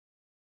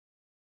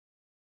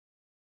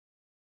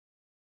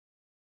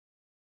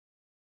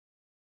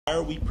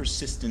are we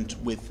persistent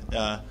with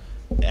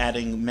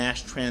adding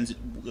mass transit,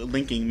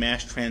 linking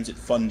mass transit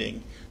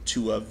funding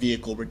to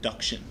vehicle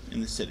reduction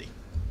in the city?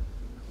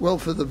 Well,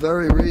 for the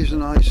very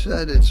reason I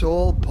said, it's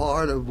all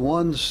part of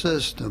one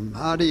system.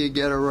 How do you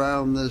get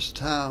around this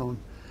town?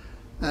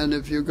 And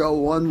if you go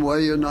one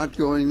way, you're not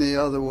going the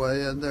other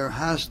way, and there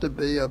has to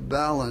be a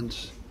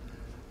balance.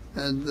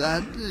 And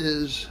that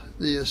is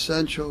the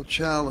essential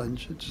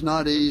challenge. It's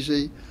not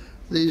easy.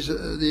 The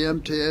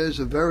MTA is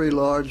a very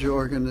large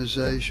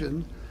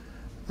organization,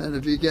 and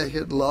if you get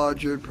it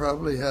larger, it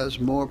probably has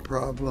more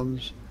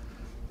problems.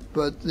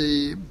 But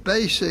the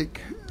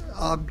basic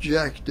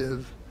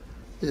objective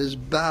is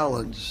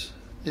balance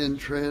in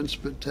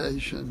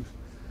transportation.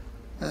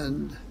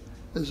 And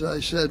as I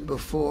said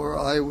before,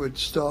 I would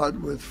start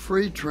with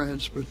free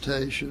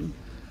transportation,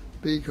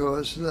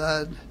 because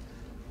that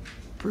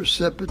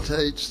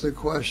precipitates the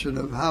question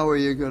of how are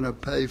you going to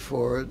pay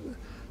for it,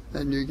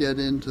 and you get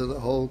into the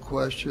whole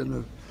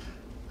question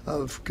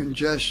of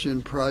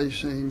congestion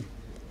pricing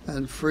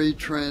and free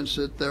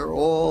transit. They're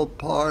all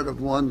part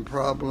of one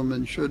problem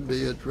and should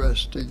be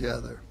addressed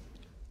together.